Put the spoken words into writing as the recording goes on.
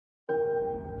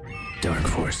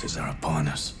forces are upon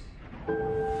us.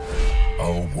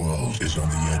 Our world is on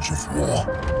the edge of war.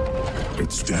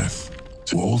 It's death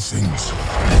to all things.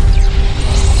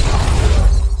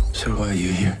 So why are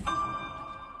you here?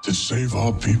 To save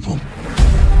our people.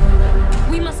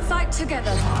 We must fight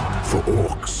together. For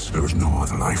orcs, there is no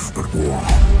other life but war.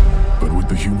 But with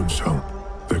the humans' help,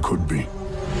 there could be.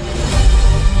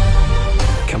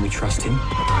 Can we trust him?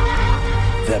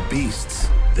 They're beasts.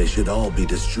 They should all be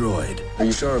destroyed. Are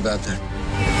you sure about that?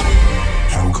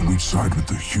 How can we side with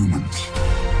the humans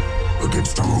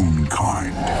against our own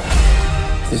kind?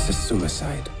 This is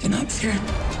suicide. You're not sure.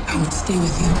 I would stay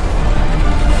with you.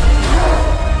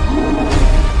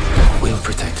 We'll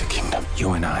protect the kingdom,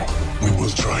 you and I. We will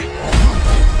try.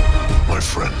 My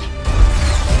friend.